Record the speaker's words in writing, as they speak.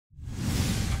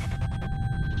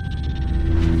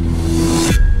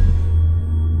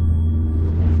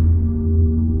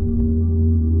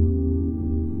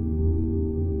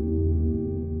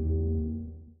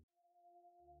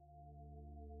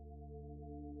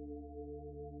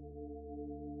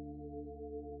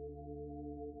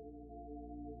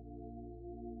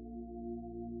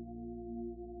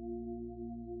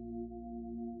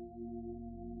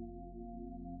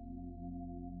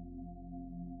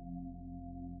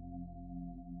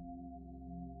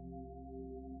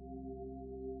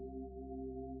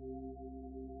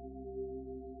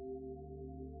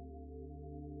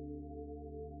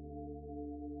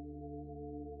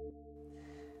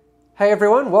Hey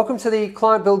everyone, welcome to the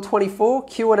Client Build 24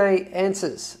 Q&A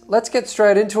answers. Let's get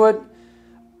straight into it.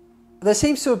 There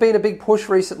seems to have been a big push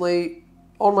recently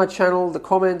on my channel, the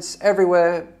comments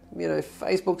everywhere,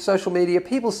 Facebook, social media,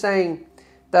 people saying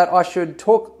that I should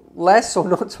talk less or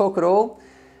not talk at all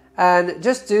and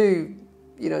just do,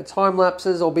 time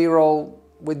lapses or B-roll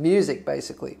with music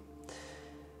basically.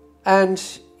 And,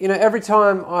 every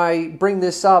time I bring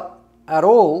this up at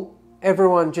all,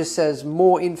 everyone just says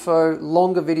more info,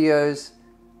 longer videos,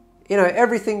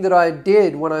 everything that I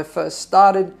did when I first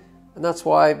started. And that's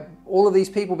why all of these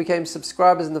people became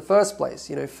subscribers in the first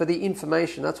place, for the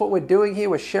information. That's what we're doing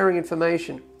here. We're sharing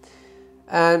information.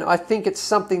 And I think it's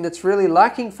something that's really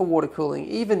lacking for water cooling,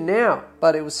 even now,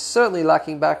 but it was certainly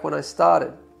lacking back when I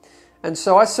started. And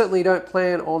so I certainly don't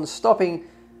plan on stopping.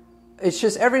 It's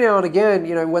just every now and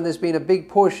again, when there's been a big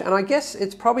push, and I guess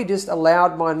it's probably just a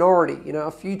loud minority, a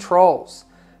few trolls,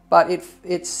 but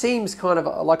it seems kind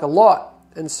of like a lot.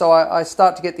 And so I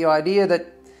start to get the idea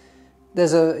that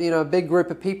there's a big group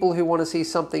of people who want to see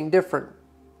something different.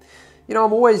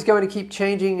 I'm always going to keep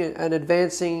changing and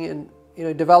advancing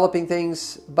and developing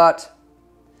things, but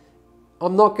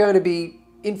I'm not going to be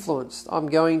influenced. I'm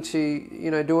going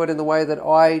to do it in the way that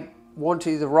I want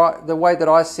to, the way that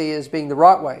I see as being the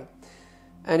right way.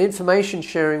 And information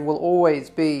sharing will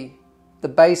always be the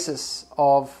basis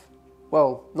of,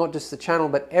 well, not just the channel,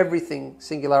 but everything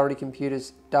Singularity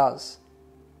Computers does.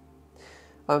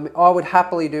 I would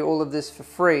happily do all of this for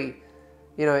free,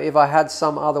 if I had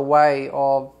some other way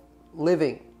of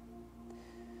living.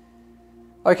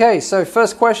 Okay, so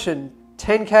first question,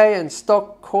 10K and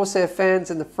stock Corsair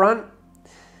fans in the front.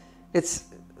 It's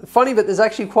funny, but there's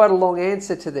actually quite a long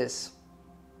answer to this.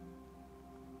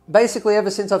 Basically, ever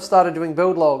since I've started doing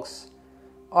build logs,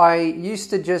 I used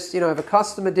to just, if a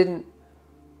customer didn't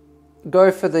go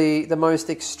for the most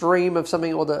extreme of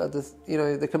something, or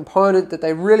the component that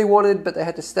they really wanted, but they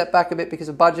had to step back a bit because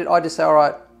of budget, I just say, all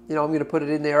right, I'm going to put it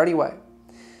in there anyway.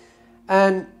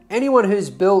 And anyone who's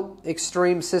built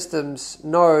extreme systems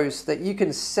knows that you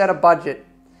can set a budget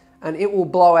and it will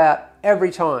blow out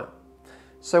every time.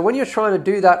 So when you're trying to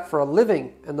do that for a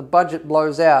living and the budget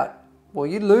blows out, well,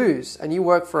 you lose and you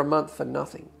work for a month for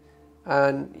nothing.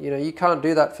 And, you can't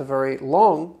do that for very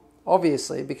long,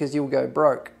 obviously, because you'll go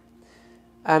broke.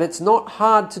 And it's not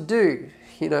hard to do,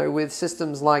 with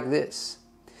systems like this.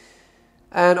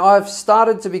 And I've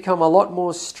started to become a lot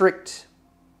more strict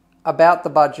about the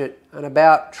budget and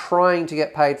about trying to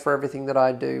get paid for everything that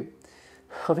I do.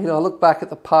 I look back at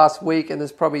the past week and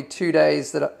there's probably 2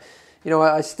 days that,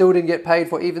 I still didn't get paid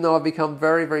for, even though I've become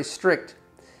very, very strict.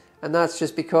 And that's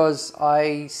just because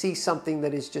I see something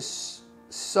that is just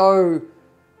so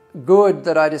good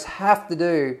that I just have to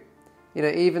do,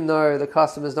 even though the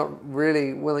customer's not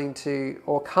really willing to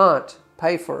or can't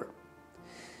pay for it.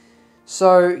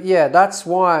 So yeah, that's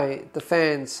why the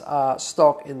fans are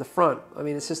stock in the front.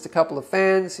 It's just a couple of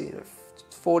fans, $40,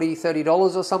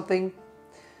 $30 or something.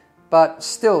 But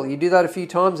still, you do that a few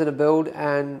times in a build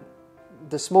and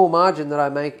the small margin that I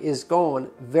make is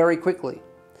gone very quickly.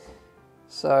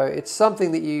 So it's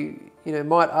something that you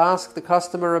might ask the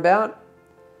customer about.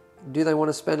 Do they want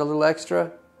to spend a little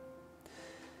extra?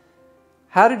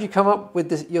 How did you come up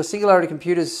with your Singularity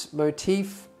Computers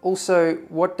motif? Also,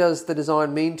 what does the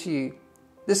design mean to you?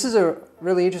 This is a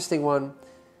really interesting one.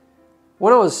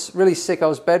 When I was really sick, I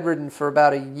was bedridden for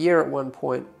about a year at one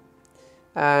point.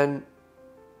 And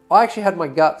I actually had my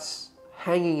guts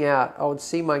hanging out. I would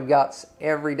see my guts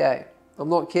every day. I'm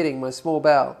not kidding, my small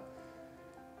bowel.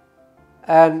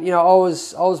 And, I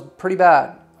was pretty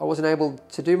bad. I wasn't able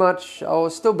to do much. I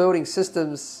was still building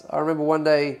systems. I remember one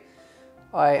day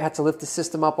I had to lift the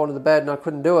system up onto the bed and I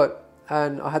couldn't do it.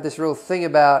 And I had this real thing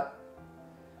about,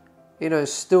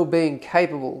 still being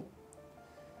capable,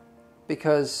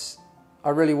 because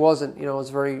I really wasn't. I was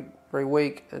very, very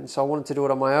weak. And so I wanted to do it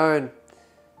on my own.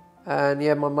 And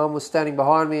yeah, my mum was standing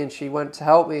behind me and she went to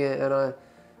help me. And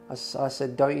I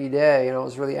said, don't you dare. I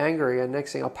was really angry. And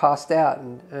next thing I passed out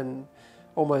and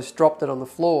almost dropped it on the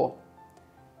floor.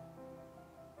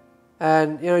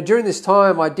 And during this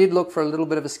time I did look for a little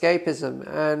bit of escapism,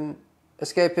 and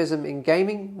escapism in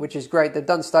gaming, which is great. They've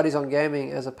done studies on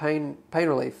gaming as a pain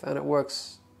relief, and it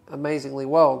works amazingly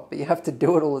well, but you have to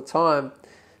do it all the time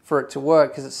for it to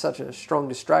work because it's such a strong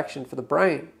distraction for the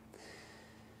brain.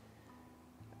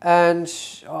 And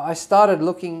I started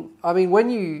looking, when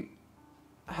you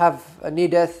have a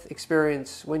near-death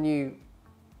experience, when you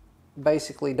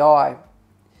basically die,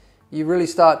 you really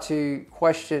start to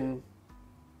question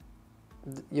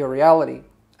your reality.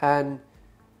 And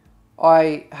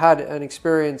I had an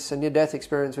experience, a near-death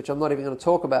experience, which I'm not even going to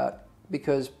talk about,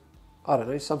 because I don't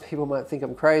know, some people might think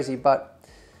I'm crazy, but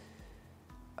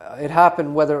it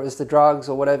happened, whether it was the drugs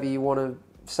or whatever you want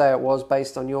to say it was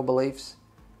based on your beliefs.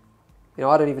 You know,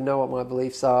 I don't even know what my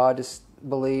beliefs are. I just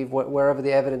believe wherever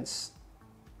the evidence,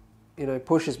 you know,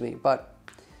 pushes me. But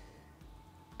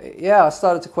yeah, I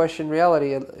started to question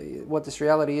reality, what this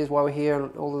reality is, why we're here,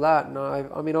 and all of that. And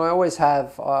I mean, I always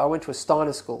have. I went to a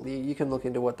Steiner school. You can look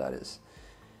into what that is.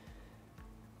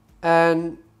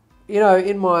 And, you know,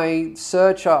 in my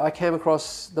search, I came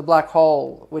across the black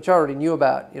hole, which I already knew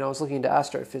about. You know, I was looking into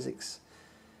astrophysics.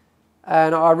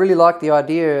 And I really liked the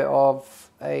idea of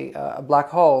a black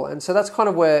hole. And so that's kind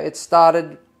of where it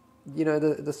started, you know,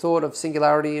 the thought of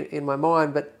singularity in my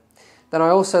mind. But then I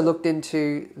also looked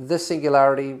into the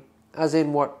singularity, as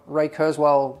in what Ray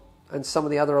Kurzweil and some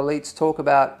of the other elites talk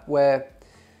about, where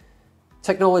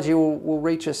technology will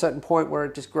reach a certain point where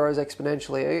it just grows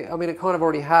exponentially. I mean, it kind of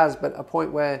already has, but a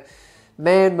point where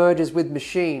man merges with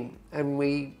machine, and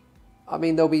I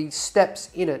mean, there'll be steps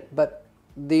in it, but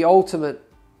the ultimate,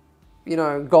 you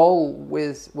know, goal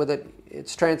with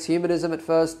it's transhumanism at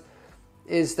first,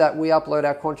 is that we upload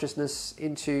our consciousness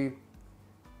into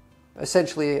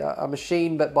essentially a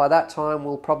machine, but by that time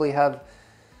we'll probably have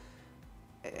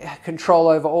control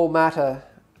over all matter,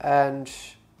 and,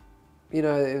 you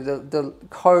know, the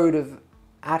code of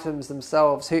atoms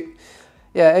themselves.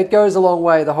 Yeah, it goes a long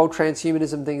way. The whole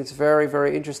transhumanism thing is very,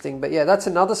 very interesting. But yeah, that's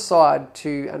another side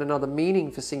to, and another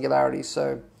meaning for singularity.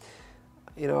 So,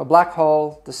 you know, a black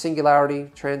hole, the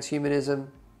singularity, transhumanism,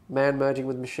 man merging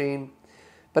with machine.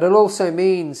 But it also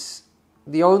means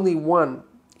the only one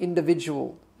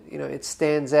individual, you know, it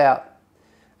stands out.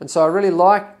 And so I really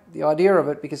like the idea of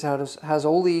it because it has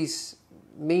all these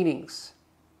meanings.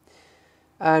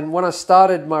 And when I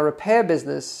started my repair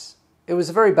business, it was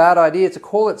a very bad idea to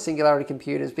call it Singularity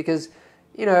Computers because,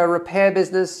 you know, a repair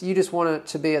business, you just want it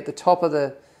to be at the top of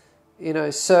the, you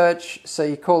know, search. So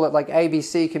you call it like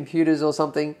ABC Computers or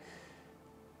something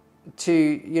to,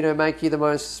 you know, make you the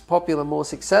most popular, more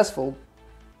successful.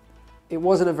 It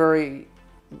wasn't a very,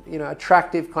 you know,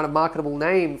 attractive kind of marketable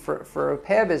name for a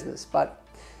repair business. But,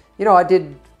 you know, I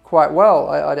did quite well.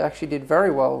 I actually did very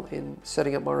well in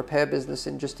setting up my repair business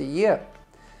in just a year,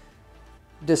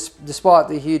 despite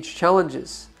the huge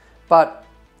challenges. But,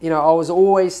 you know, I was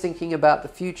always thinking about the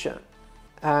future,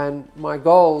 and my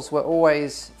goals were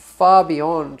always far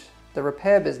beyond the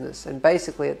repair business. And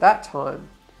basically at that time,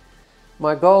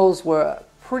 my goals were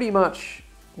pretty much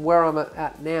where I'm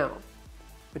at now,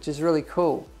 which is really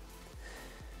cool.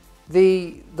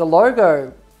 The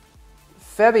logo,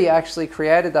 Febby actually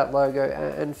created that logo,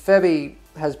 and Febby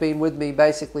has been with me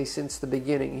basically since the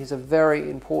beginning. He's a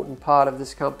very important part of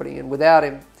this company, and without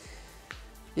him,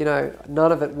 you know,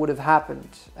 none of it would have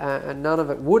happened, and none of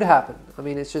it would happen. I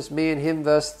mean, it's just me and him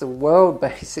versus the world,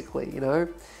 basically, you know.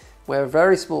 We're a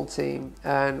very small team,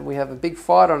 and we have a big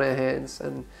fight on our hands,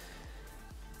 and,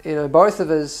 you know, both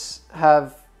of us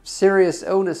have serious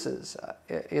illnesses,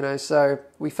 you know, so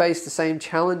we face the same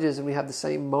challenges and we have the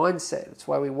same mindset. It's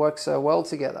why we work so well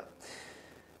together.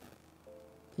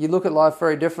 You look at life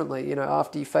very differently, you know,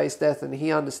 after you face death, and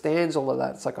he understands all of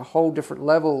that. It's like a whole different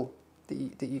level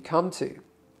that you come to.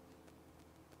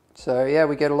 So yeah,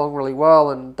 we get along really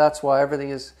well, and that's why everything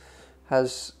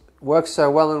has worked so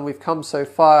well, and we've come so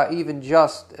far, even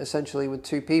just essentially with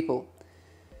two people.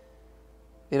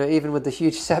 You know, even with the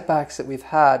huge setbacks that we've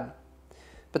had.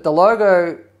 But the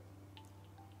logo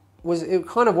it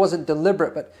kind of wasn't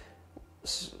deliberate, but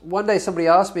one day somebody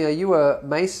asked me, are you a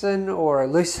Mason or a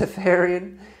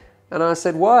Luciferian? And I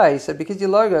said, why? He said, because your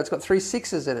logo, it's got 3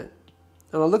 6s in it.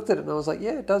 And I looked at it and I was like,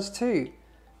 yeah, it does too.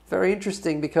 Very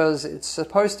interesting, because it's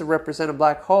supposed to represent a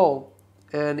black hole,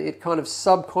 and it kind of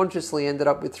subconsciously ended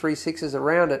up with 3 6s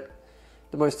around it.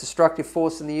 The most destructive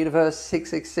force in the universe,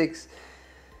 666.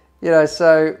 You know,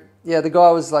 so yeah, the guy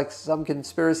was like some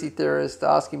conspiracy theorist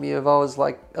asking me if I was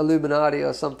like Illuminati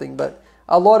or something, but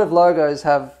a lot of logos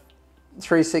have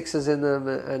 3 6s in them,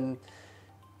 and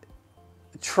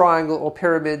triangle or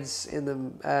pyramids in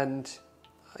them, and,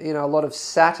 you know, a lot of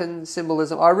Saturn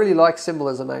symbolism. I really like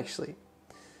symbolism, actually.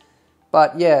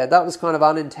 But yeah, that was kind of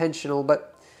unintentional,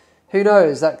 but who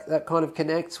knows, that kind of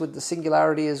connects with the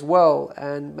singularity as well,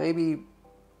 and maybe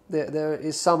there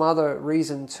is some other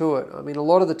reason to it. I mean, a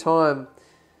lot of the time,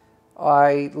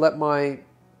 I let my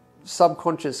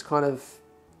subconscious kind of,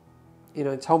 you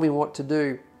know, tell me what to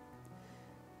do.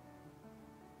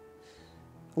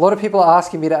 A lot of people are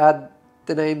asking me to add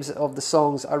the names of the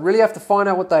songs. I really have to find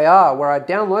out what they are. Where I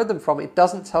download them from, it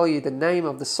doesn't tell you the name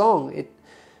of the song.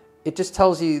 It just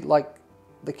tells you like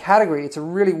the category. It's a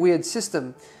really weird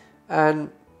system.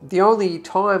 And the only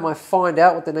time I find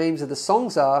out what the names of the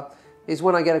songs are is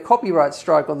when I get a copyright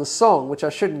strike on the song, which I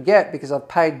shouldn't get because I've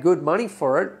paid good money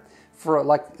for it, for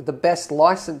like the best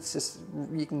licenses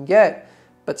you can get,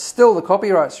 but still the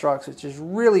copyright strikes, which is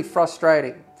really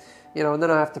frustrating. You know, and then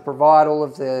I have to provide all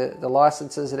of the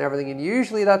licenses and everything, and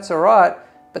usually that's all right,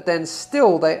 but then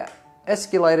still they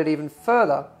escalate it even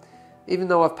further, even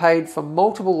though I've paid for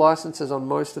multiple licenses on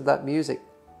most of that music.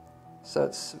 So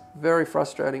it's very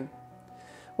frustrating.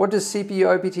 What does CPU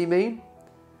OPT mean?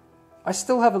 I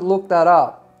still haven't looked that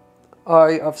up.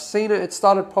 I've seen it. It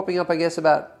started popping up, I guess,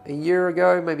 about a year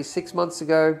ago, maybe 6 months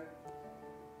ago.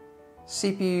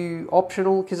 CPU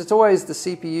optional, because it's always the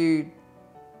CPU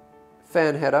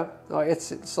fan header.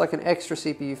 It's like an extra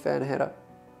CPU fan header.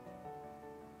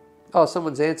 Oh,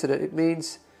 someone's answered it. It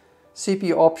means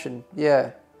CPU option,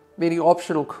 yeah, meaning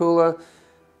optional cooler.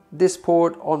 This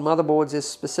port on motherboards is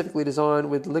specifically designed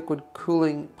with liquid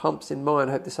cooling pumps in mind.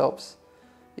 I hope this helps.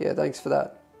 Yeah, thanks for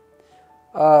that.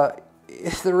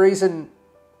 The reason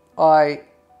I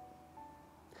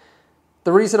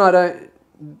don't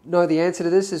know the answer to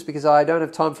this is because I don't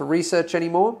have time for research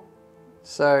anymore.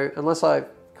 So unless I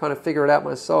kind of figure it out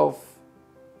myself,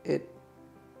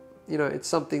 it's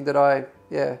something that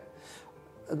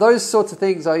those sorts of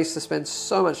things I used to spend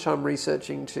so much time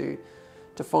researching to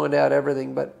find out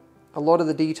everything, but a lot of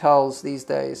the details these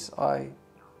days I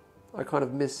kind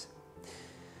of miss.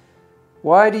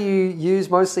 Why do you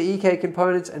use mostly EK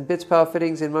components and bits power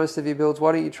fittings in most of your builds?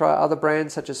 Why don't you try other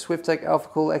brands such as Swiftech,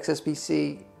 AlphaCool,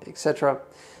 XSPC, etc.?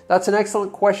 That's an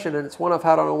excellent question, and it's one I've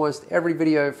had on almost every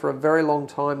video for a very long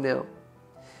time now.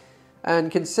 And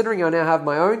considering I now have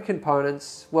my own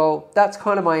components, well, that's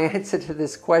kind of my answer to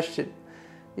this question,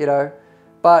 you know.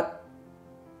 But,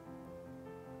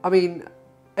 I mean,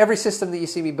 every system that you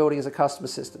see me building is a customer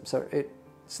system, so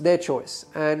it's their choice.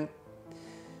 And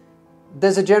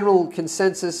there's a general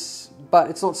consensus, but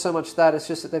it's not so much that, it's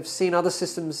just that they've seen other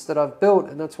systems that I've built,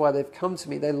 and that's why they've come to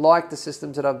me. They like the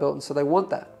systems that I've built, and so they want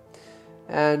that.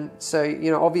 And so, you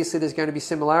know, obviously there's going to be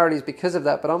similarities because of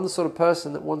that, but I'm the sort of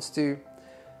person that wants to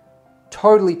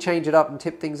totally change it up and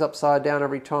tip things upside down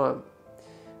every time.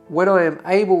 When I am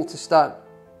able to start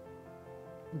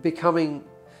becoming,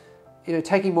 you know,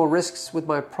 taking more risks with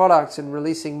my products and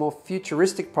releasing more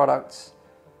futuristic products,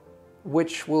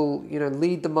 which will, you know,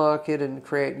 lead the market and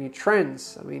create new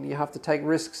trends. I mean, you have to take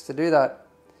risks to do that.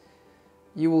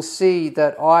 You will see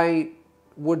that I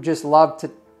would just love to,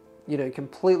 you know,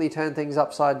 completely turn things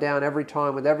upside down every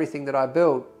time with everything that I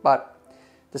build. But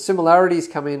the similarities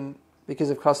come in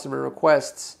because of customer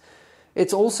requests.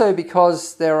 It's also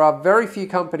because there are very few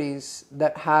companies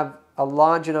that have a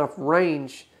large enough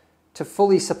range to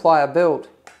fully supply a build.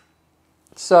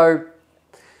 So,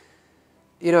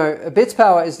 you know, Bits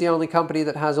Power is the only company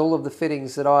that has all of the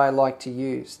fittings that I like to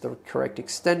use. The correct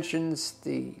extensions,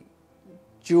 the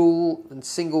dual and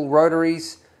single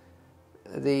rotaries,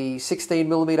 the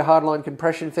 16mm hardline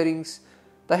compression fittings.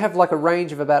 They have like a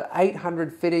range of about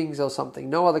 800 fittings or something.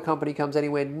 No other company comes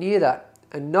anywhere near that.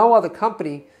 And no other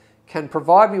company can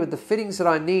provide me with the fittings that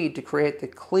I need to create the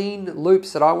clean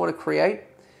loops that I want to create.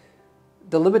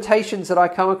 The limitations that I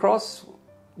come across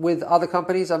with other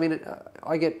companies, I mean,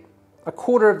 I get a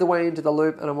quarter of the way into the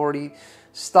loop and I'm already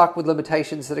stuck with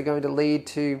limitations that are going to lead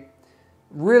to,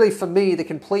 really for me, the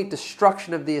complete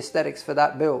destruction of the aesthetics for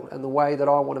that build and the way that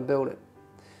I want to build it.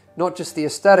 Not just the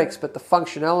aesthetics, but the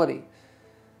functionality.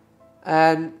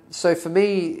 And so for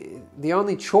me, the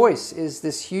only choice is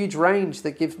this huge range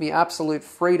that gives me absolute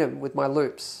freedom with my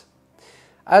loops.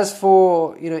 As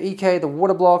for, you know, EK, the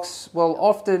water blocks, well,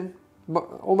 often,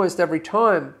 almost every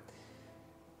time,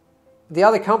 the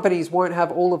other companies won't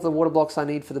have all of the water blocks I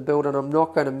need for the build, and I'm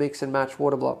not going to mix and match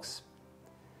water blocks.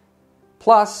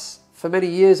 Plus, for many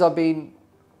years I've been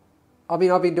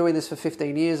doing this for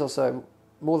 15 years or so,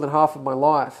 more than half of my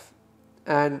life.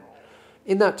 And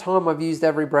in that time I've used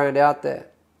every brand out there.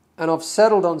 And I've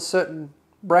settled on certain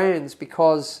brands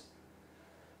because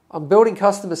I'm building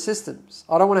customer systems.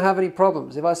 I don't want to have any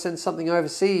problems. If I send something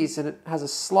overseas and it has the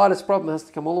slightest problem, it has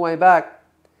to come all the way back,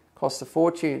 costs a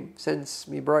fortune, sends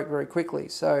me broke very quickly.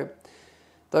 So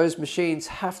those machines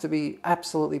have to be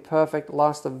absolutely perfect,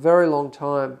 last a very long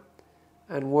time,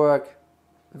 and work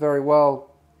very well.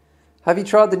 Have you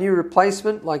tried the new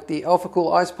replacement, like the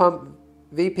AlphaCool Ice Pump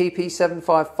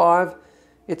VPP755?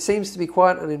 It seems to be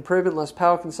quite an improvement, less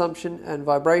power consumption and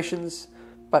vibrations,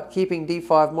 but keeping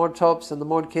D5 mod tops and the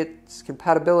mod kit's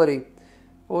compatibility.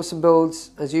 Awesome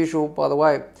builds, as usual, by the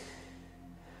way.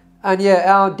 And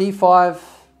yeah, our D5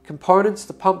 components,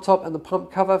 the pump top and the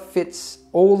pump cover, fits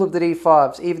all of the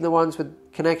D5s, even the ones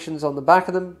with connections on the back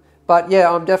of them, But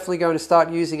yeah, I'm definitely going to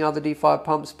start using other D5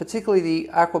 pumps, particularly the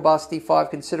Aquabus D5,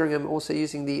 considering I'm also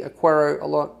using the Aquero a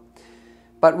lot.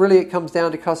 But really it comes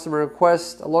down to customer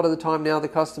request. A lot of the time now the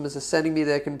customers are sending me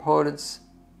their components.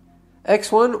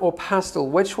 X1 or Pastel,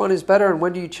 which one is better and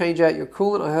when do you change out your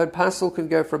coolant? I heard Pastel can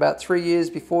go for about 3 years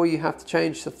before you have to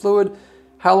change the fluid.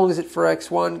 How long is it for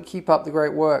X1? Keep up the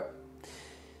great work.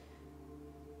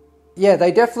 Yeah,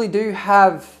 they definitely do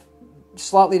have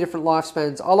slightly different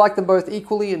lifespans. I like them both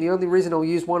equally, and the only reason I'll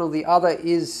use one or the other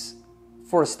is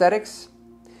for aesthetics.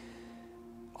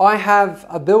 I have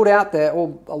a build out there,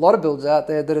 or a lot of builds out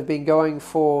there that have been going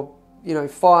for,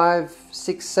 5,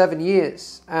 6, 7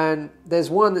 years. And there's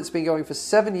one that's been going for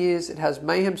 7 years. It has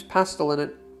Mayhem's Pastel in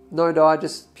it. No dye,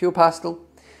 just pure pastel.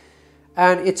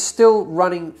 And it's still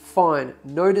running fine.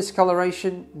 No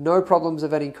discoloration, no problems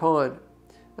of any kind.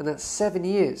 And that's 7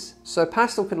 years. So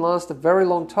pastel can last a very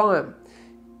long time.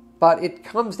 But it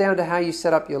comes down to how you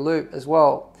set up your loop as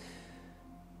well.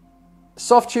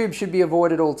 Soft tube should be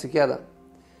avoided altogether.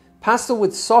 Pastel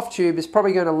with soft tube is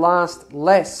probably going to last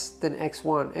less than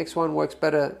X1. X1 works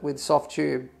better with soft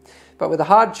tube. But with a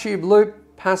hard tube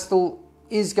loop, pastel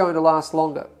is going to last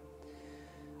longer.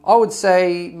 I would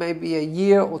say maybe a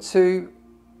year or two.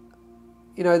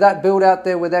 That build out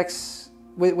there with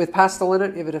pastel in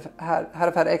it, if it had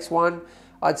had X1,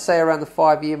 I'd say around the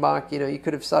 5-year mark, you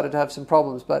could have started to have some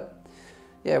problems. But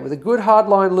yeah, with a good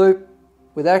hardline loop,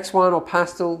 with X1 or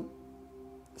pastel,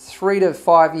 3 to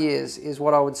 5 years is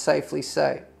what I would safely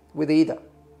say with either.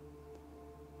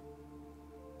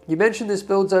 You mentioned this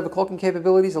build's overclocking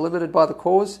capabilities are limited by the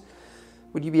cores.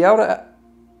 Would you be able to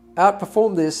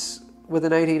outperform this with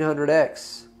an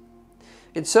 1800X?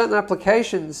 In certain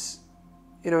applications,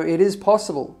 it is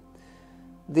possible.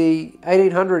 The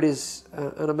 1800 is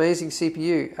an amazing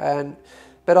CPU,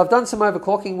 but I've done some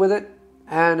overclocking with it,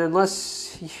 and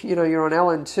unless you're on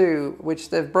LN2, which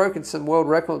they've broken some world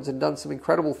records and done some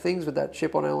incredible things with that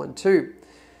chip on LN2,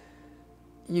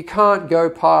 you can't go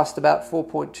past about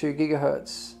 4.2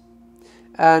 gigahertz.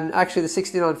 And actually the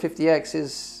 6950X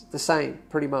is the same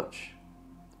pretty much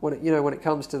when it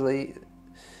comes to the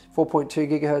 4.2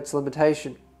 gigahertz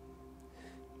limitation.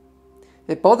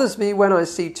 It bothers me when I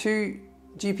see two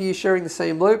GPUs sharing the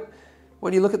same loop.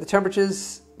 When you look at the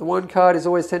temperatures, the one card is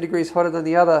always 10 degrees hotter than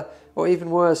the other, or even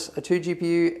worse, a 2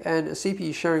 GPU and a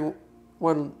CPU sharing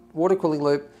one water cooling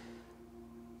loop.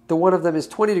 The one of them is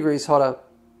 20 degrees hotter.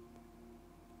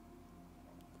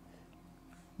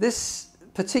 This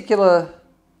particular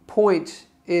point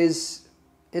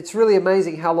it's really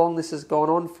amazing how long this has gone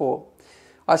on for.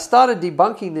 I started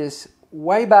debunking this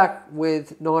way back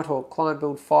with Nighthawk Client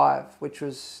Build 5, which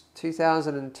was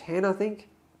 2010, I think.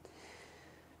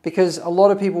 Because a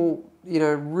lot of people,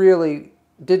 really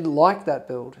didn't like that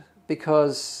build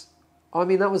because,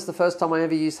 that was the first time I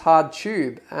ever used hard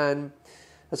tube. And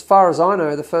as far as I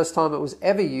know, the first time it was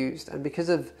ever used. And because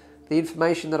of the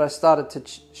information that I started to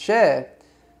share,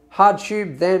 hard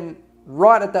tube then,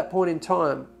 right at that point in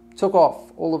time, took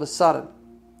off all of a sudden.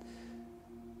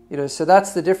 So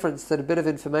that's the difference that a bit of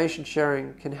information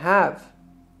sharing can have.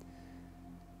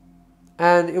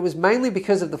 And it was mainly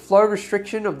because of the flow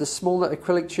restriction of the smaller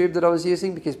acrylic tube that I was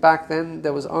using, because back then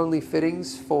there was only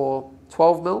fittings for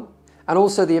 12mm, and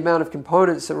also the amount of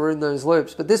components that were in those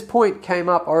loops. But this point came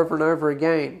up over and over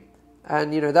again.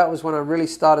 And that was when I really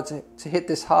started to hit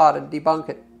this hard and debunk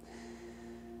it.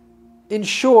 In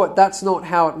short, that's not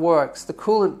how it works. The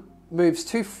coolant moves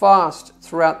too fast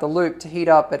throughout the loop to heat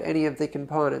up at any of the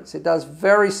components. It does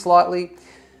very slightly,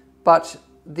 but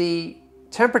the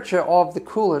temperature of the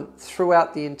coolant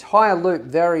throughout the entire loop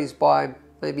varies by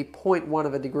maybe 0.1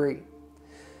 of a degree.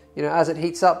 As it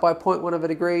heats up by 0.1 of a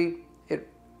degree, it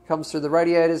comes through the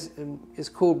radiators and is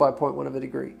cooled by 0.1 of a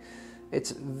degree.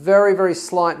 It's very, very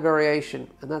slight variation,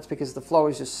 and that's because the flow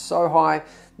is just so high,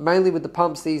 mainly with the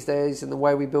pumps these days and the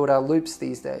way we build our loops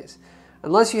these days.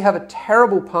 Unless you have a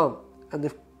terrible pump and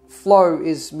the flow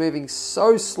is moving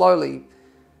so slowly,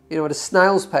 at a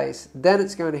snail's pace, then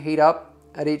it's going to heat up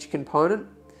at each component.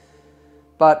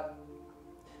 But,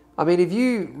 if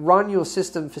you run your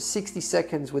system for 60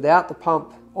 seconds without the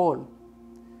pump on,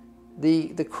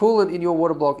 the coolant in your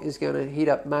water block is going to heat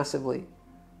up massively.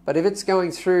 But if it's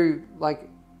going through,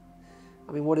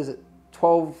 what is it,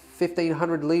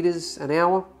 1,500 liters an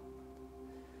hour,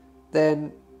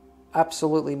 then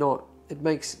absolutely not. It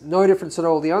makes no difference at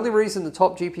all. The only reason the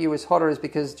top GPU is hotter is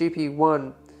because GPU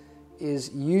 1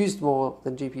 is used more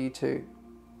than GPU 2.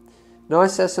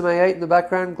 Nice SMA8 in the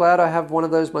background. Glad I have one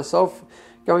of those myself.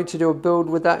 Going to do a build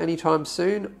with that anytime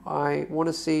soon. I want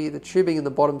to see the tubing in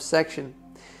the bottom section.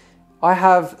 I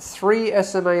have 3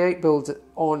 SMA8 builds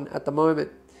on at the moment.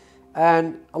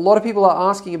 And a lot of people are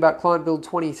asking about client build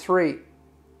 23,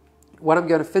 when I'm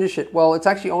going to finish it. Well, it's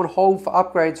actually on hold for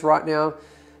upgrades right now,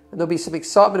 and there'll be some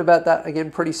excitement about that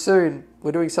again pretty soon.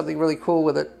 We're doing something really cool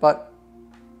with it, but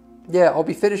yeah, I'll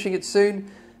be finishing it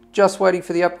soon, just waiting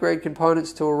for the upgrade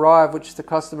components to arrive, which the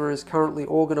customer is currently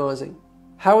organizing.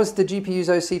 How is the GPU's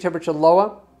OC temperature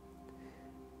lower?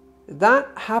 That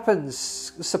happens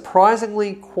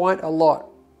surprisingly quite a lot.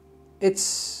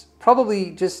 It's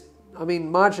probably just,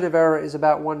 margin of error is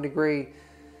about 1 degree.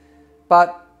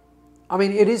 But,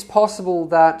 it is possible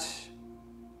that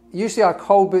usually I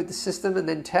cold boot the system and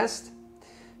then test.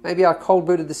 Maybe I cold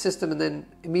booted the system and then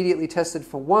immediately tested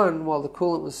for one while the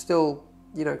coolant was still,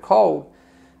 cold.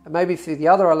 And maybe for the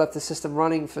other, I left the system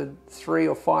running for 3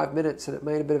 or 5 minutes and it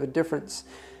made a bit of a difference.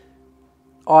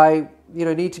 I,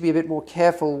 need to be a bit more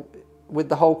careful with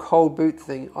the whole cold boot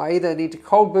thing. I either need to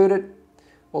cold boot it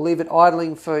or leave it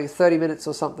idling for 30 minutes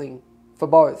or something, for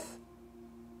both,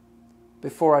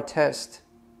 before I test.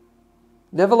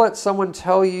 Never let someone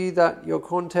tell you that your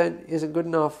content isn't good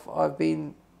enough. I've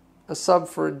been a sub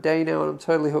for a day now and I'm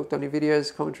totally hooked on your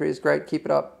videos. Commentary is great. Keep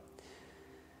it up.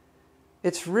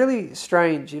 It's really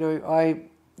strange. You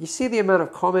see the amount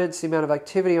of comments, the amount of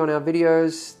activity on our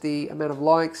videos, the amount of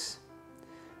likes.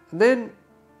 And then,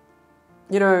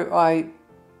 you go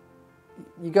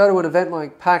to an event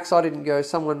like PAX. I didn't go,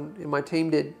 someone in my team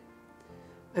did.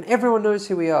 And everyone knows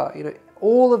who we are.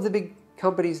 All of the big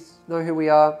companies know who we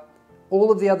are.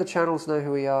 All of the other channels know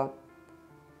who we are.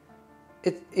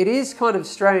 It is kind of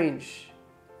strange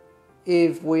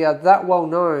if we are that well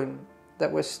known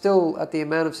that we're still at the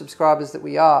amount of subscribers that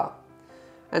we are.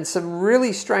 And some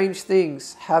really strange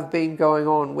things have been going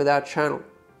on with our channel.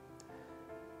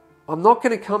 I'm not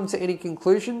going to come to any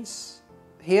conclusions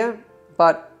here,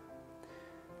 but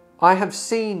I have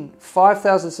seen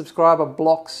 5,000 subscriber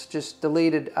blocks just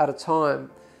deleted at a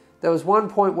time. There was one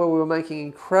point where we were making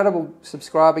incredible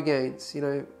subscriber gains,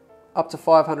 up to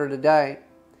 500 a day.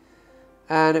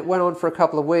 And it went on for a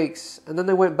couple of weeks. And then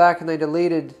they went back and they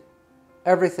deleted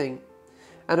everything.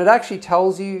 And it actually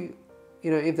tells you,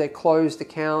 if they're closed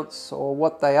accounts or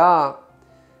what they are.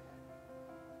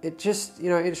 It just,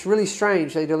 it's really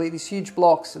strange. They delete these huge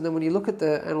blocks. And then when you look at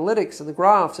the analytics and the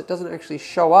graphs, it doesn't actually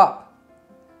show up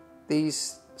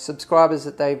these subscribers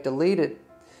that they've deleted.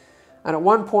 And at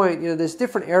one point, there's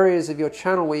different areas of your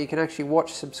channel where you can actually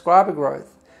watch subscriber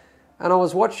growth. And I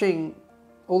was watching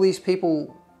all these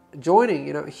people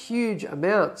joining, huge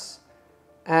amounts.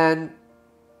 And,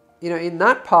 in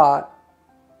that part,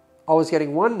 I was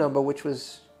getting one number, which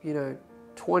was,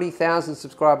 20,000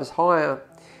 subscribers higher.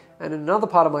 And in another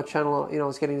part of my channel, I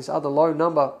was getting this other low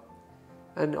number.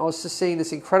 And I was just seeing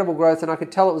this incredible growth. And I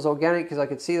could tell it was organic because I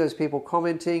could see those people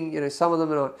commenting, some of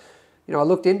them. And I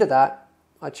looked into that.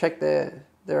 I checked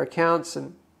their accounts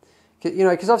and,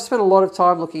 because I've spent a lot of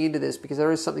time looking into this because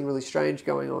there is something really strange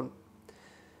going on.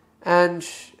 And,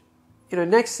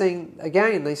 next thing,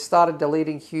 again, they started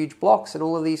deleting huge blocks and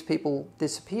all of these people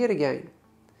disappeared again.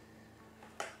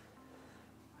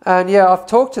 And yeah, I've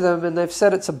talked to them and they've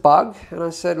said it's a bug. And I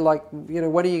said,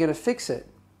 when are you going to fix it?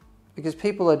 Because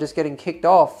people are just getting kicked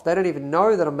off. They don't even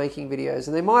know that I'm making videos.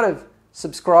 And they might have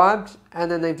subscribed and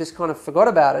then they've just kind of forgot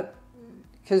about it.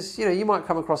 Because, you might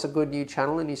come across a good new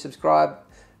channel and you subscribe.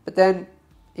 But then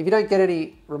if you don't get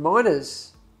any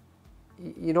reminders,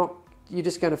 you're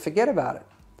just going to forget about it.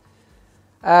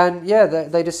 And yeah,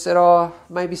 they just said,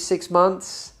 maybe 6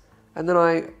 months. And then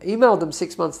I emailed them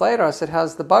 6 months later. I said,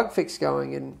 how's the bug fix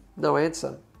going? And no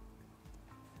answer.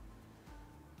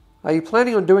 Are you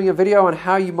planning on doing a video on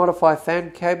how you modify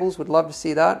fan cables? Would love to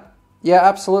see that. Yeah,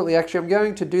 absolutely. Actually, I'm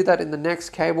going to do that in the next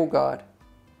cable guide.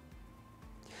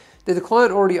 Did the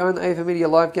client already own the Ava Media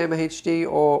Live Gamer HD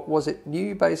or was it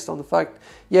new based on the fact?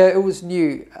 Yeah, it was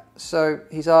new. So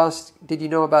he's asked, did you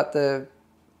know about the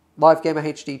Live Gamer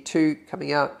HD 2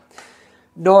 coming out?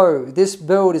 No, this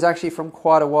build is actually from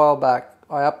quite a while back.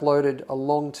 I uploaded a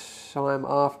long time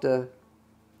after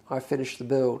I finished the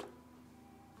build.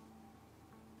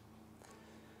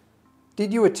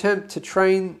 Did you attempt to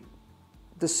train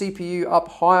the CPU up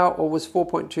higher or was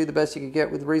 4.2 the best you could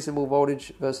get with reasonable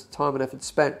voltage versus time and effort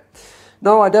spent?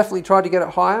 No, I definitely tried to get it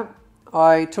higher.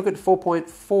 I took it to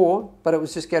 4.4, but it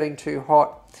was just getting too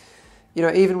hot.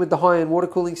 Even with the high-end water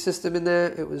cooling system in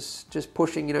there, it was just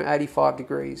pushing, 85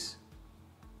 degrees.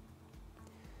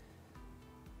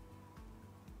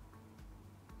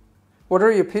 What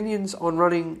are your opinions on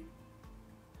running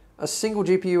a single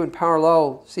GPU in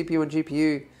parallel, CPU and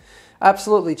GPU?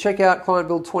 Absolutely, check out Client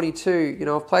Build 22.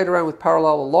 I've played around with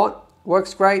parallel a lot.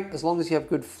 Works great as long as you have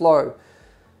good flow.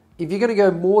 if you're going to go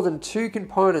more than 2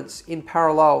 components in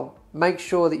parallel, make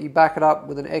sure that you back it up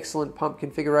with an excellent pump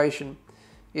configuration.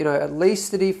 You know, at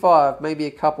least the D5, maybe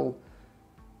a couple.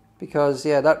 Because,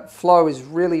 yeah, that flow is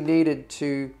really needed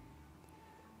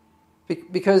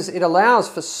because it allows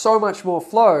for so much more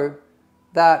flow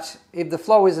that if the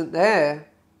flow isn't there,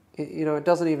 it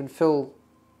doesn't even fill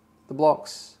the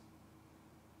blocks.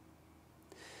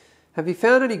 Have you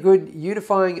found any good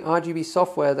unifying RGB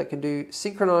software that can do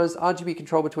synchronized RGB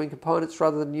control between components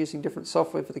rather than using different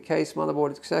software for the case,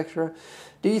 motherboard, etc.?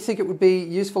 Do you think it would be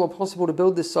useful or possible to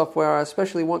build this software? I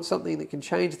especially want something that can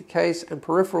change the case and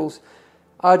peripherals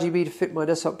RGB to fit my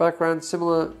desktop background,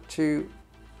 similar to,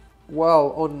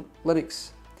 well, on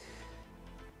Linux.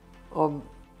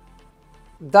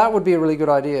 That would be a really good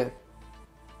idea.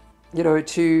 You know,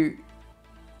 to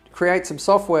create some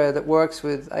software that works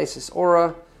with Asus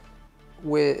Aura,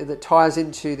 that ties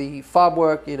into the FAB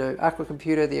work, Aqua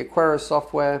Computer, the Aquera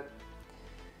software.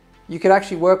 You could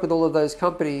actually work with all of those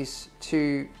companies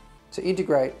to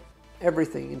integrate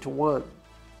everything into one.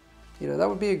 That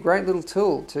would be a great little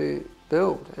tool to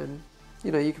build, and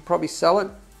you could probably sell it.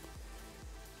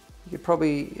 You could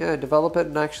probably develop it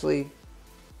and actually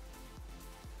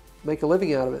make a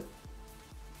living out of it.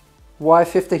 Why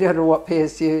 1500 watt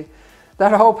PSU?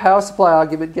 That whole power supply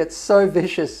argument gets so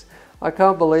vicious. I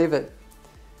can't believe it.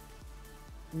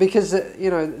 Because,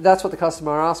 that's what the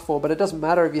customer asked for, but it doesn't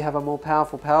matter if you have a more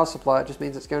powerful power supply, it just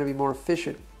means it's going to be more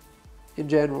efficient in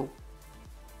general.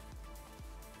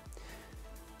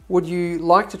 Would you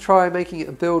like to try making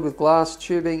a build with glass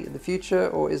tubing in the future,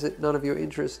 or is it none of your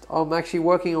interest? I'm actually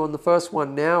working on the first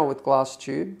one now with glass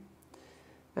tube,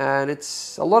 and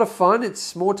it's a lot of fun.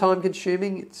 It's more time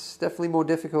consuming, it's definitely more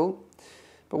difficult,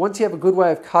 but once you have a good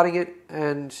way of cutting it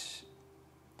and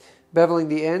beveling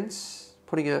the ends,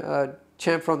 putting a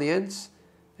chamfer on the ends,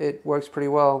 it works pretty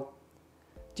well.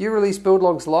 Do you release build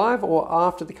logs live or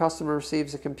after the customer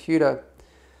receives a computer?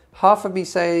 Half of me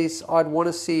says I'd want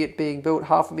to see it being built.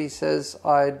 Half of me says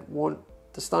I'd want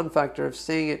the stun factor of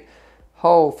seeing it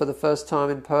whole for the first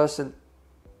time in person.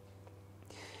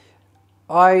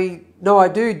 I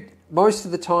do most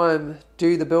of the time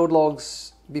do the build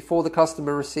logs before the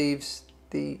customer receives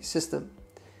the system.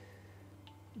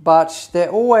 But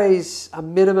they're always a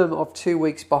minimum of 2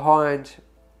 weeks behind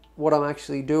what I'm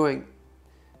actually doing.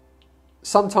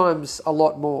 Sometimes a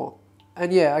lot more.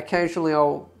 And yeah, occasionally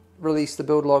I'll release the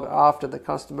build log after the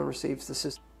customer receives the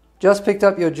system. Just picked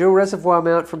up your dual reservoir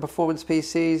mount from Performance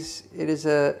PCs. It is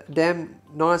a damn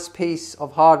nice piece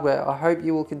of hardware. I hope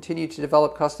you will continue to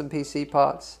develop custom PC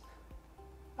parts.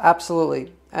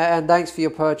 Absolutely. And thanks for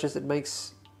your purchase. It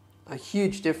makes a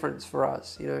huge difference for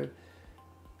us.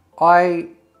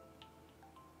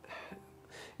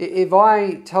 If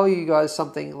I tell you guys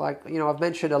something like, I've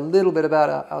mentioned a little bit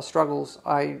about our struggles,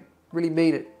 I really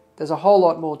mean it. There's a whole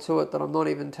lot more to it that I'm not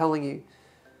even telling you.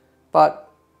 But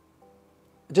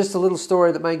just a little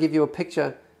story that may give you a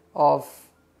picture of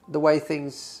the way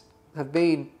things have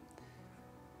been.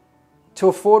 To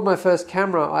afford my first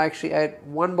camera, I actually ate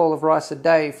 1 bowl of rice a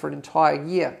day for an entire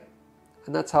year.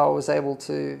 And that's how I was able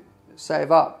to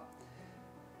save up.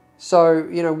 So,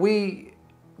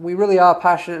 we really are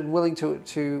passionate and willing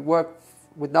to work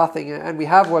with nothing, and we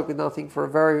have worked with nothing for a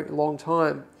very long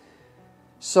time.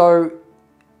 So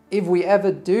if we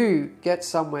ever do get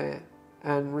somewhere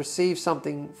and receive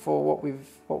something for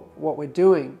what we're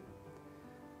doing,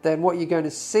 then what you're going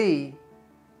to see,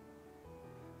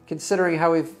 considering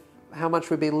how much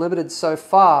we've been limited so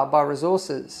far by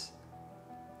resources,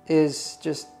 is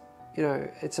just,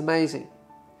 it's amazing.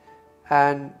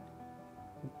 And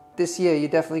this year, you're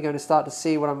definitely going to start to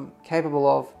see what I'm capable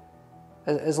of,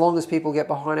 as long as people get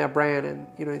behind our brand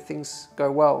and things go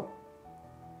well.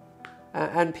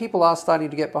 And people are starting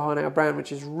to get behind our brand,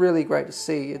 which is really great to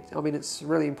see. It's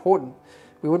really important.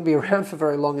 We wouldn't be around for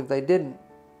very long if they didn't.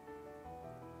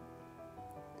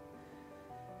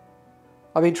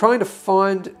 I've been trying to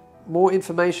find more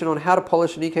information on how to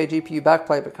polish an EK GPU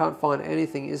backplate, but can't find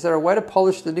anything. Is there a way to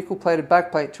polish the nickel-plated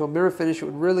backplate to a mirror finish that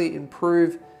would really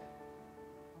improve?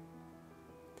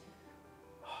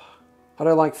 I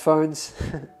don't like phones.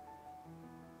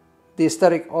 The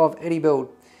aesthetic of any build.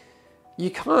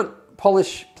 You can't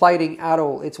polish plating at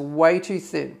all. It's way too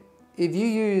thin. If you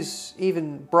use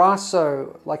even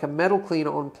Brasso, like a metal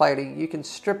cleaner on plating, you can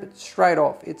strip it straight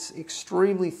off. It's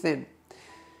extremely thin.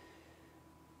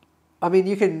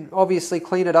 You can obviously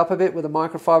clean it up a bit with a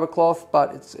microfiber cloth,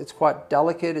 but it's quite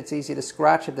delicate. It's easy to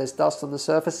scratch if there's dust on the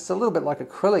surface. It's a little bit like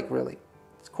acrylic, really.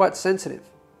 It's quite sensitive.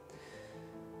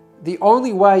 The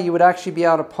only way you would actually be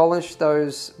able to polish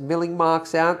those milling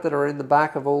marks out that are in the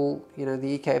back of all, the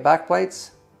EK backplates,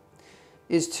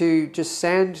 is to just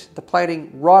sand the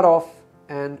plating right off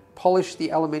and polish the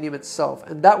aluminium itself.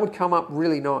 And that would come up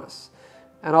really nice.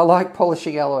 And I like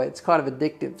polishing alloy. It's kind of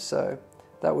addictive, so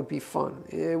that would be fun.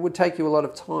 It would take you a lot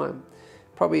of time,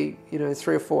 probably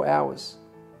 3 or 4 hours.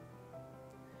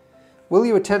 Will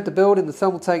you attempt to build in the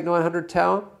Thermaltake 900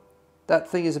 tower? That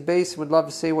thing is a beast. Would love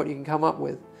to see what you can come up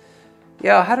with.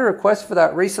 Yeah, I had a request for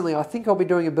that recently. I think I'll be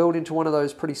doing a build into one of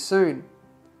those pretty soon.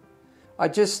 I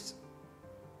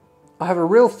have a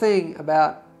real thing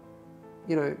about,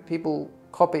 people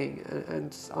copying,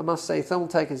 and I must say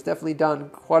Thermaltake has definitely done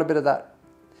quite a bit of that.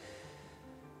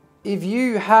 If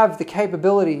you have the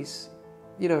capabilities,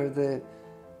 the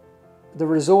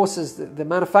resources, the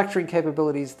manufacturing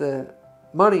capabilities, the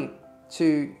money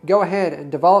to go ahead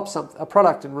and develop a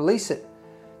product and release it,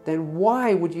 then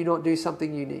why would you not do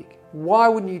something unique? Why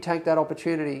wouldn't you take that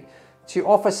opportunity to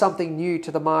offer something new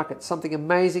to the market, something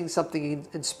amazing, something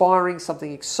inspiring,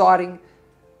 something exciting?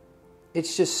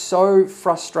 It's just so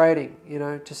frustrating,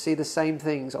 to see the same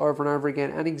things over and over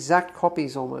again and exact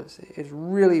copies almost. It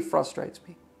really frustrates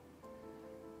me.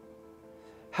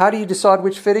 How do you decide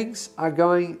which fittings are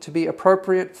going to be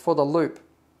appropriate for the loop?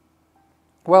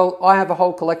 Well, I have a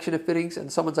whole collection of fittings,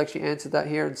 and someone's actually answered that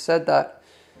here and said that.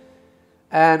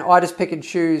 And I just pick and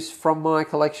choose from my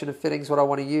collection of fittings what I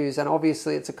want to use. And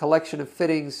obviously it's a collection of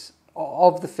fittings,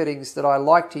 of the fittings that I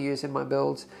like to use in my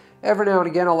builds. Every now and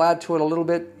again I'll add to it a little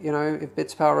bit, if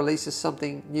BitsPower releases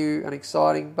something new and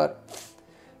exciting. But,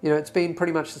 it's been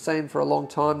pretty much the same for a long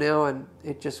time now, and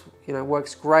it just,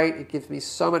 works great. It gives me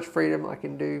so much freedom. I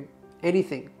can do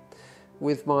anything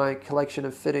with my collection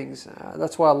of fittings.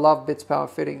 That's why I love BitsPower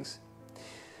fittings.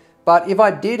 But if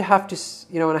I did have to,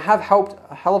 and I have helped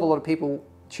a hell of a lot of people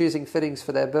choosing fittings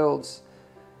for their builds,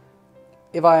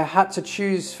 if I had to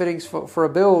choose fittings for a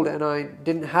build and I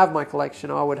didn't have my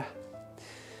collection, I would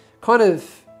kind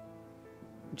of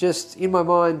just in my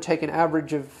mind take an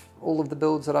average of all of the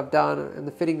builds that I've done and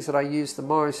the fittings that I use the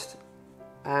most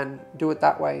and do it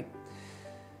that way.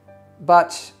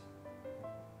 But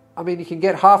I mean, you can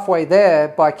get halfway there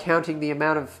by counting the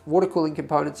amount of water cooling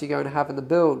components you're going to have in the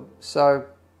build. So,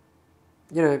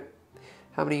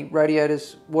 how many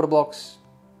radiators, water blocks,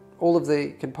 all of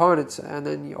the components, and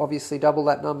then you obviously double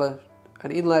that number,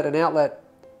 an inlet and outlet,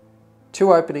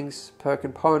 2 openings per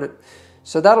component.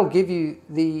 So that'll give you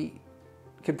the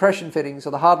compression fittings,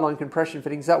 or the hardline compression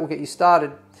fittings. That will get you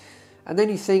started. And then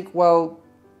you think, well,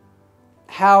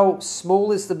 how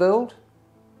small is the build?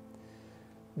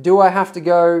 Do I have to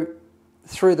go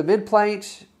through the mid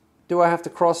plate? Do I have to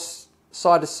cross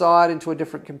side to side into a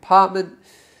different compartment?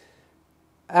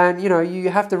 And you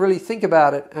have to really think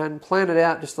about it and plan it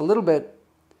out just a little bit.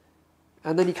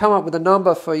 And then you come up with a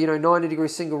number for 90-degree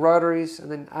single rotaries, and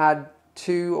then add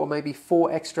 2 or maybe 4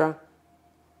 extra.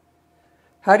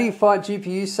 How do you fight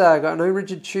GPU sag? I know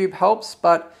rigid tube helps,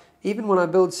 but even when I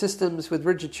build systems with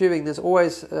rigid tubing, there's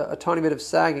always a tiny bit of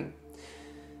sagging.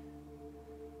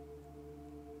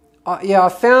 Yeah, I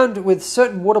found with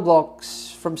certain water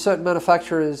blocks from certain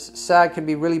manufacturers, sag can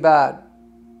be really bad.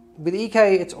 With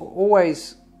EK, it's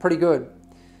always pretty good.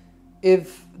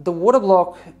 If the water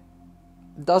block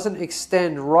doesn't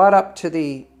extend right up to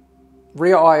the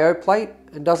rear I/O plate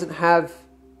and doesn't have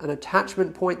an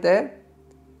attachment point there,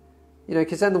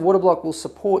 because then the water block will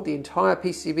support the entire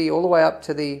PCB all the way up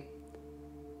to the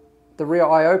rear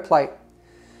I/O plate.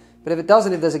 But if it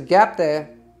doesn't, if there's a gap there,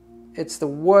 it's the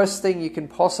worst thing you can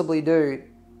possibly do,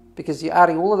 because you're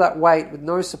adding all of that weight with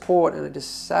no support and it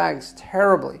just sags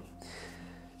terribly.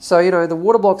 So, the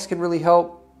water blocks can really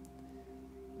help.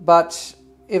 But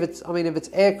if it's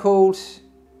air cooled,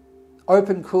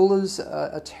 open coolers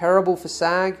are terrible for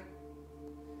sag.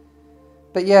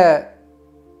 But yeah,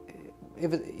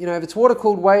 if it's water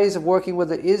cooled, ways of working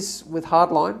with it is with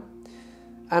hardline.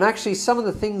 And actually some of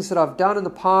the things that I've done in the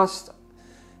past,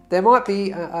 there might be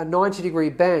a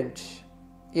 90-degree bend,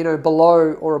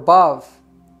 below or above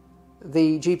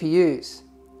the GPUs.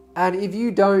 And if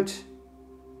you don't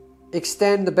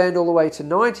extend the bend all the way to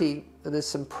 90 and there's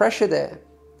some pressure there,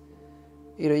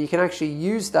 you can actually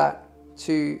use that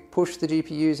to push the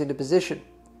GPUs into position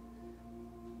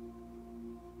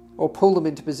or pull them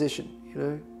into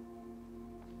position,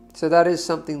 So that is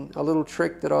something, a little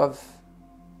trick that I've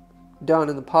done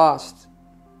in the past.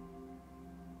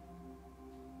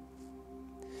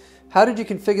 How did you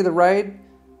configure the RAID?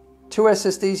 2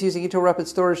 SSDs using Intel Rapid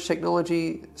Storage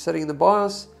technology setting in the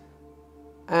BIOS.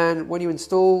 And when you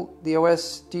install the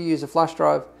OS, do you use a flash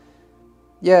drive?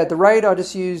 Yeah, the RAID, I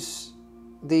just use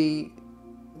the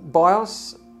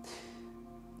BIOS.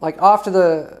 Like after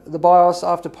the BIOS,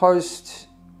 after post,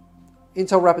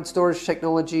 Intel Rapid Storage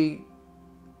technology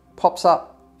pops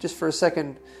up just for a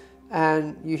second,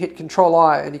 and you hit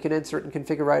Control-I and you can enter it and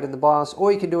configure it in the BIOS,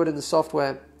 or you can do it in the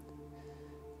software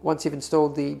once you've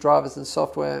installed the drivers and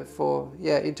software for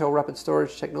Intel Rapid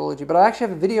Storage technology. But I actually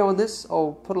have a video on this.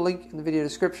 I'll put a link in the video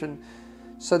description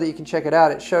so that you can check it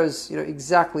out. It shows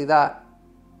exactly that.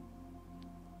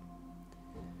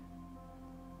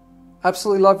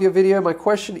 Absolutely love your video. My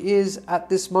question is, at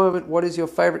this moment, what is your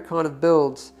favorite kind of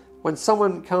builds? When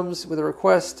someone comes with a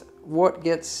request, what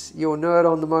gets your nerd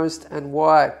on the most and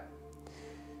why?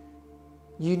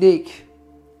 Unique,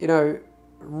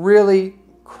 really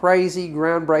crazy,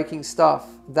 groundbreaking stuff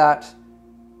that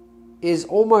is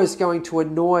almost going to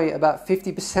annoy about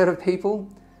 50% of people,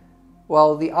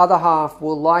 while the other half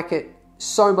will like it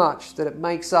so much that it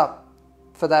makes up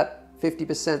for that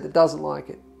 50% that doesn't like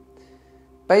it.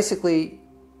 Basically,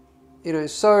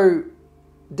 so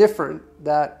different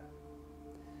that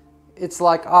it's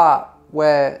like art,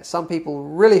 where some people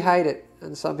really hate it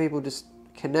and some people just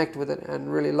connect with it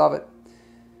and really love it.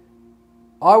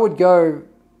 I would go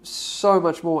so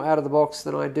much more out of the box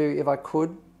than I do if I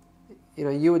could.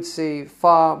 You would see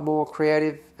far more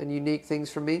creative and unique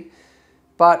things from me.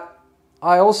 But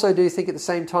I also do think at the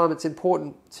same time it's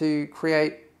important to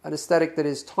create an aesthetic that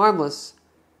is timeless.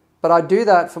 But I do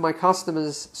that for my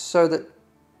customers so that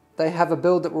they have a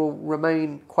build that will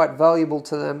remain quite valuable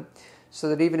to them, so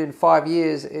that even in 5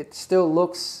 years it still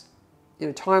looks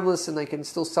timeless and they can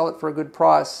still sell it for a good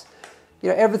price.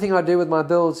 Everything I do with my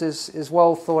builds is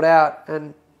well thought out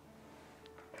and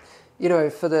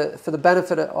for the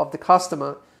benefit of the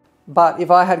customer. But if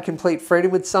I had complete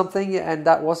freedom with something and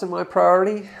that wasn't my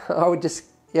priority, I would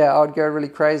go really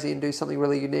crazy and do something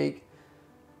really unique.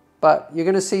 But you're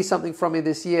going to see something from me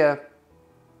this year,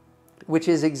 which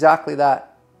is exactly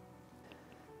that.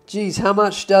 Geez, how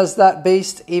much does that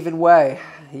beast even weigh?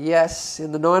 Yes,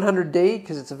 in the 900D,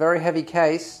 because it's a very heavy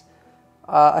case,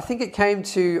 I think it came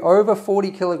to over 40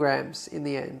 kilograms in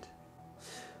the end.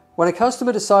 When a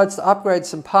customer decides to upgrade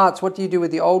some parts, what do you do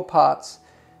with the old parts?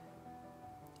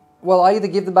 Well, I either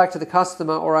give them back to the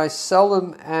customer or I sell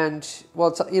them, and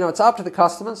it's up to the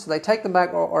customer, so they take them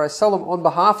back, or I sell them on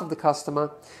behalf of the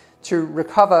customer to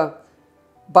recover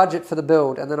budget for the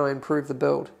build, and then I improve the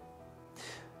build.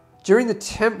 During the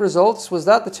temp results, was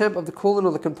that the temp of the coolant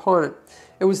or the component?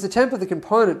 It was the temp of the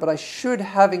component, but I should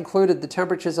have included the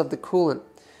temperatures of the coolant.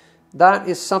 That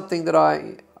is something that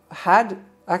I had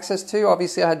access to.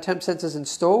 Obviously, I had temp sensors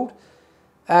installed,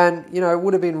 and it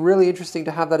would have been really interesting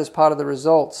to have that as part of the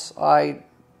results. I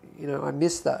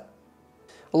missed that.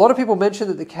 A lot of people mention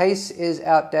that the case is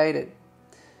outdated.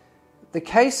 A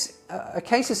case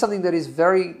is something that is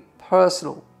very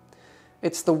personal.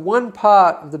 It's the one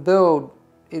part of the build,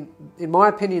 in my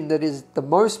opinion, that is the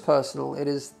most personal. It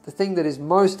is the thing that is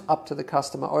most up to the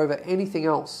customer over anything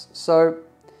else. So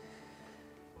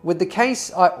with the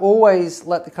case, I always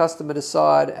let the customer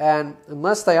decide, and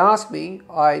unless they ask me,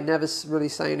 I never really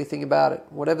say anything about it.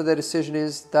 Whatever their decision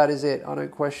is, that is it. I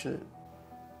don't question it.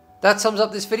 That sums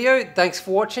up this video. Thanks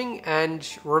for watching, and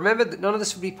remember that none of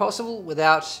this would be possible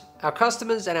without our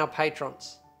customers and our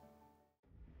patrons.